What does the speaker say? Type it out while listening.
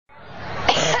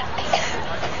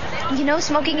You know,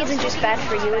 smoking isn't just bad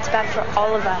for you, it's bad for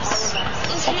all of us.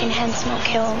 Secondhand smoke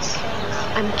kills.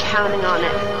 I'm counting on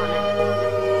it.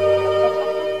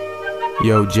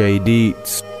 Yo,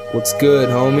 JDeetz. What's good,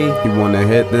 homie? You wanna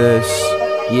hit this?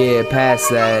 Yeah, pass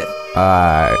that.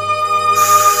 Alright.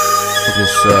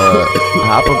 Just,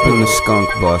 hop up in the skunk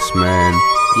bus, man.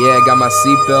 Yeah, got my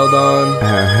seatbelt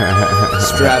on.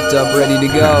 Strapped up, ready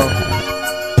to go.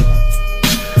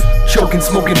 Choking,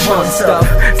 smoking fun stuff.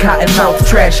 Cotton mouth,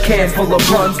 trash can full of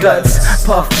blunt guts.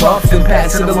 Puff, puff, then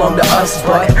pass it along to us.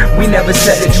 But we never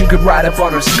said that you could ride up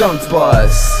on our skunk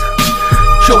bus.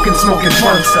 Choking, smoking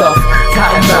fun stuff.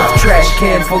 Cotton mouth, trash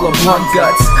can full of blunt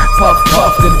guts. Puff,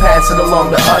 puff, then pass it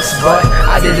along to us. But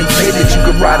I didn't say that you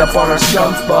could ride up on our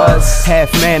skunk bus.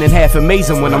 Half man and half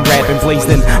amazing when I'm rapping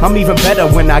blazing. I'm even better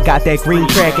when I got that green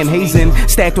crack and hazing.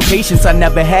 Stacked with patience, I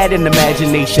never had an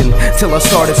imagination. Till I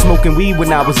started smoking weed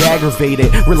when I was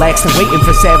aggravated. Relaxed and waiting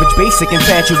for savage basic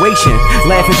infatuation.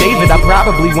 Laughing David, I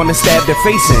probably wanna stab their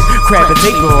face in. Crab a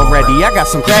taper already, I got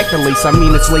some crack to lace. I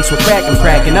mean it's laced with crack, I'm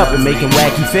cracking up and making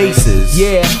wacky faces.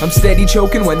 Yeah, I'm steady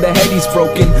choking when the heady's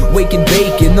broken. Wake and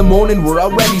bake, in the morning we're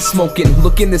already smoking.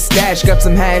 Look in the stash, got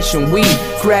some hash and weed.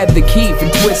 Grab the keef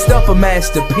and twist up a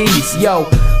masterpiece. Yo,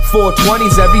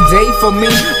 420s every day for me.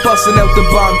 Busting out the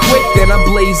bomb quick, then I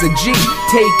blaze a G.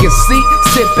 Take a seat,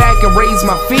 sit back and raise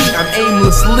my feet. I'm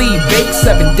aimlessly baked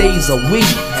 7 days a week.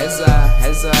 As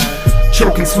I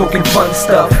Choking, smoking fun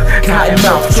stuff. Cotton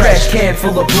mouth, trash can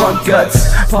full of blunt guts.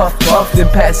 Puff, puff, then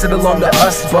pass it along to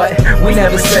us. But we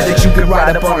never said that you could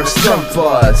ride up on our skunk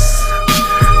bus.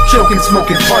 Choking,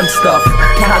 smoking fun stuff.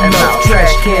 Cotton mouth,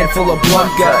 trash can full of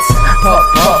blunt guts. Puff,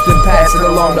 puff, then pass it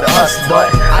along to us.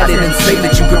 But I didn't say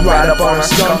that you could ride up on our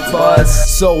skunk bus.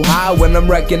 so high when I'm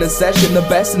wrecking a session. The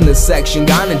best in this section,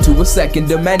 gone into a second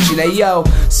dimension. Hey yo,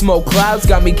 smoke clouds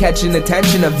got me catching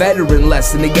attention. A veteran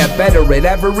lesson to get better at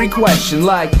every question.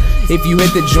 Like, if you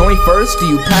hit the joint first, do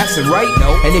you pass it right?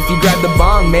 No. And if you grab the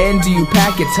bong, man, do you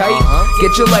pack it tight?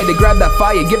 Get your lighter, grab that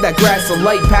fire, give that grass a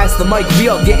light. Pass the mic, we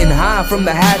all getting high from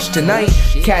the hash tonight.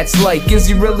 Cats like, is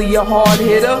he really a hard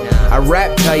hitter? I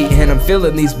rap tight and I'm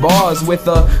filling these bars with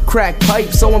a crack pipe,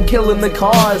 so I'm killing the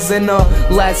cars. And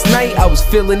last night I was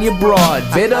filling your broad,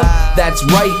 bitter? That's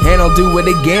right, and I'll do it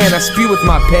again. I spew with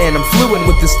my pen, I'm fluent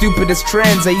with the stupidest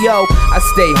trends. Hey yo, I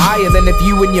stay higher than if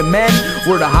you and your men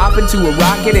were to hop into a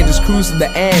rocket and just cruise to the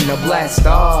end. Now blast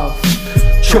off.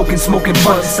 Choking, smoking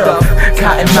fun stuff.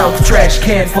 Cotton mouth, trash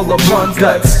can full of blunt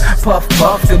guts. Puff,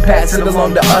 puff, then pass it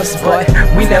along to us. But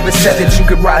we never said that you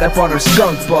could ride up on our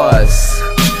skunk bus.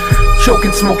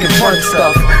 Choking, smoking fun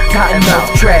stuff. Cotton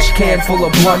mouth, trash can full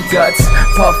of blunt guts.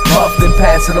 Puff, puff, then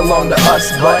pass it along to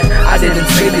us. But I didn't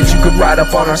say that you could ride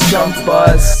up on our skunk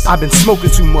bus. I've been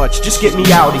smoking too much, just get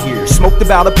me out of here. Smoked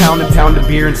about a pound of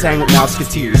beer and sang with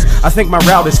Mouseketeers. I think my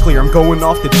route is clear, I'm going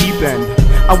off the deep end.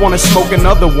 I wanna smoke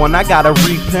another one, I gotta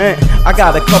repent. I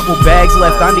got a couple bags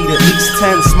left, I need at least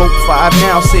 10. Smoke 5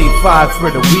 now, save 5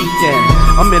 for the weekend.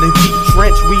 I'm in a deep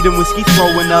trench, weed and whiskey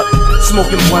throwing up.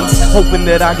 Smoking once, hoping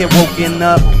that I get woken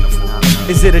up.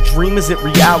 Is it a dream, is it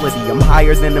reality? I'm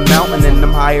higher than a mountain and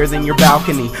I'm higher than your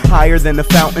balcony. Higher than a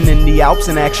fountain in the Alps.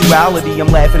 In actuality, I'm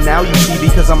laughing now, you see,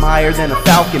 because I'm higher than a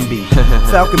falcon bee.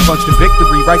 Falcon punched a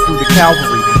victory right through the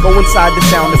cavalry. Go inside the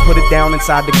sound and put it down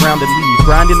inside the ground and leave.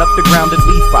 Grinding up the grounded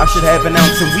leaf, I should have an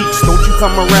ounce in weeks. Don't you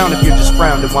come around if you're just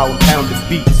frowning while I'm pounding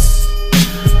beats.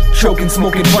 Choking,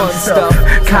 smoking fun stuff.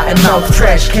 Cotton mouth,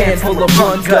 trash can full of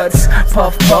blunt guts.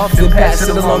 Puff, puff, then pass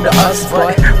it along to us.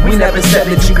 But we never said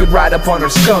that you could ride up on our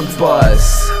skunk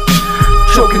bus.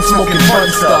 Choking, smoking fun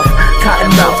stuff. Cotton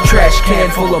mouth, trash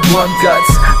can full of blunt guts.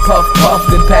 Puff, puff,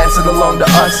 then pass it along to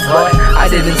us. But I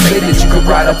didn't say that you could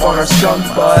ride up on our skunk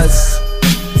bus.